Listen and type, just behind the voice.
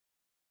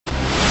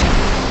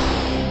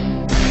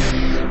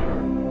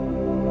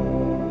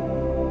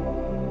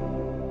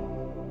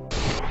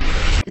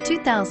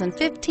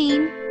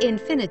2015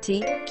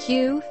 Infiniti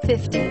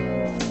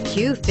Q50.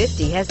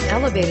 Q50 has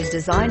elevated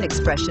design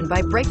expression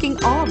by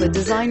breaking all the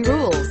design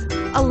rules.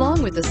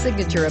 Along with the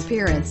signature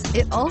appearance,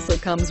 it also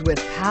comes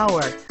with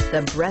power.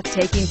 The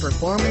breathtaking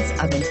performance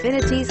of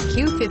Infiniti's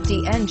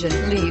Q50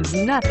 engine leaves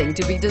nothing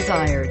to be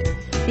desired.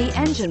 The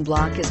engine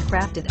block is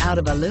crafted out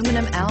of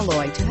aluminum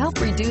alloy to help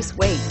reduce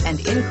weight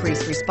and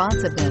increase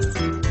responsiveness,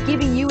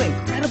 giving you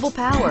incredible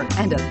power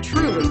and a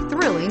truly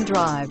thrilling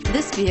drive.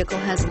 This vehicle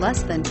has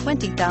less than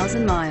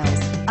 20,000 miles.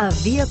 A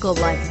vehicle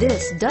like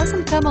this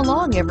doesn't come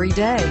along every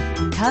day.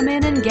 Come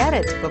in and get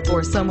it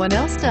before someone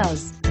else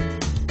does.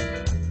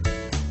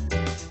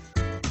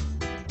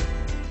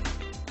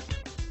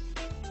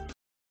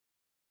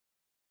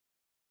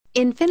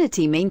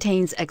 Infiniti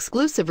maintains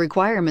exclusive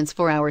requirements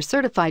for our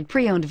certified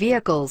pre-owned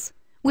vehicles.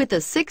 With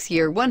a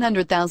 6-year,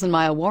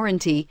 100,000-mile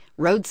warranty,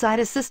 roadside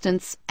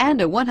assistance,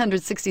 and a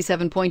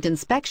 167-point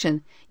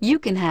inspection, you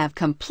can have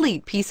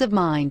complete peace of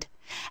mind.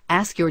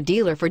 Ask your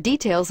dealer for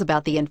details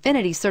about the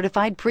Infiniti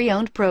Certified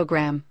Pre-Owned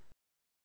program.